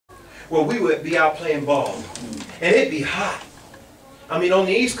where we would be out playing ball. And it'd be hot. I mean, on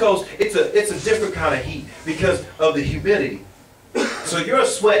the East Coast, it's a different kind of heat because of the humidity. So you're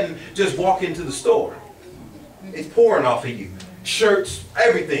sweating just walking to the store. It's pouring off of you. Shirts,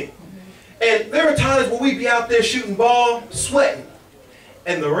 everything. And there are times where we'd be out there shooting ball, sweating.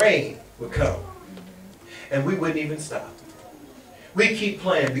 And the rain would come. And we wouldn't even stop. We'd keep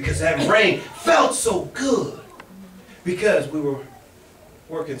playing because that rain felt so good. Because we were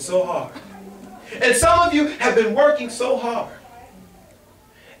working so hard. And some of you have been working so hard.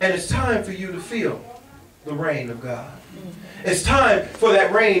 And it's time for you to feel the rain of God. It's time for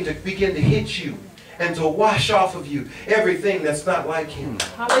that rain to begin to hit you and to wash off of you everything that's not like Him.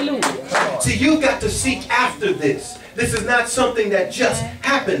 Hallelujah. See, you've got to seek after this. This is not something that just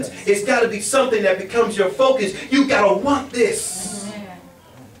happens. It's got to be something that becomes your focus. You've got to want this.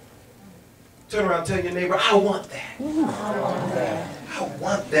 Turn around and tell your neighbor, I want that. I want that. I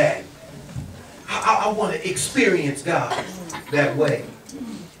want that. I want to experience God that way.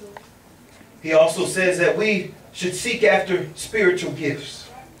 He also says that we should seek after spiritual gifts.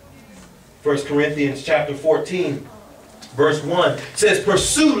 1 Corinthians chapter 14, verse 1 says,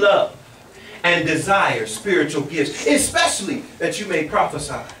 pursue love and desire spiritual gifts, especially that you may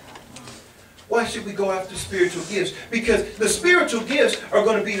prophesy. Why should we go after spiritual gifts? Because the spiritual gifts are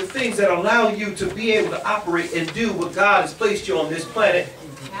going to be the things that allow you to be able to operate and do what God has placed you on this planet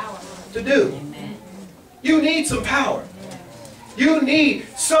to do. You need some power. You need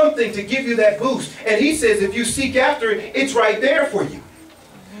something to give you that boost. And He says if you seek after it, it's right there for you.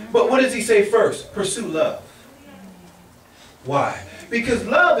 But what does He say first? Pursue love. Why? Because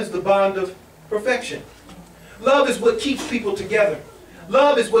love is the bond of perfection. Love is what keeps people together.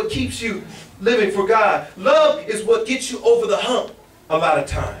 Love is what keeps you living for God. Love is what gets you over the hump a lot of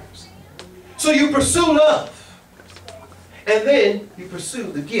times. So you pursue love. And then you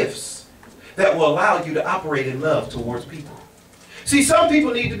pursue the gifts that will allow you to operate in love towards people. See, some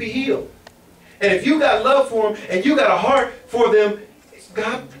people need to be healed. And if you got love for them and you got a heart for them,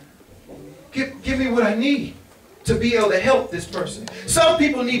 God, give me what I need to be able to help this person. Some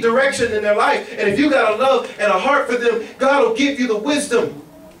people need direction in their life. And if you got a love and a heart for them, God will give you the wisdom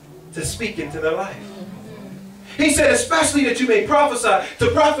to speak into their life. He said, especially that you may prophesy.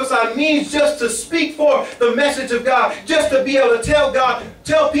 To prophesy means just to speak forth the message of God. Just to be able to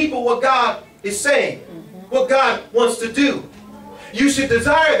tell people what God is saying. What God wants to do. You should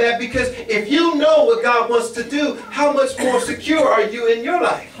desire that, because if you know what God wants to do, how much more secure are you in your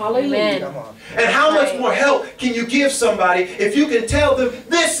life? Hallelujah. And how much more help can you give somebody if you can tell them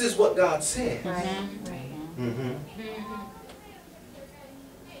this is what God said?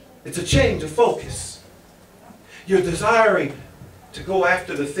 It's a change of focus. You're desiring to go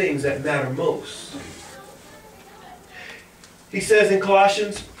after the things that matter most. He says in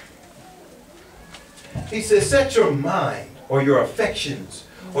Colossians, he says, set your mind or your affections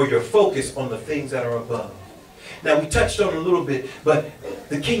or your focus on the things that are above. Now we touched on it a little bit, but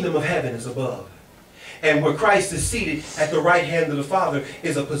the kingdom of heaven is above. And where Christ is seated at the right hand of the Father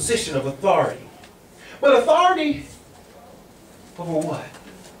is a position of authority. But authority over what?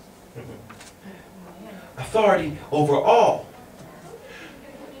 Authority over all.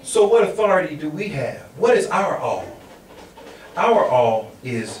 So what authority do we have? What is our all? Our all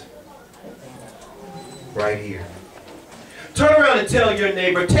is right here. Turn around and tell your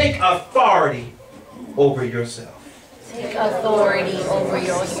neighbor, take authority over yourself. Take authority over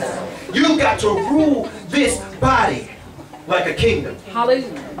yourself. You've got to rule this body like a kingdom.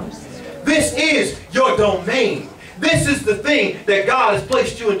 Hallelujah. This is your domain. This is the thing that God has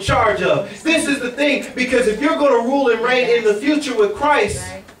placed you in charge of. This is the thing, because if you're going to rule and reign in the future with Christ,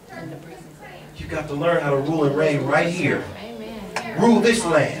 you've got to learn how to rule and reign right here. Rule this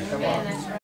land.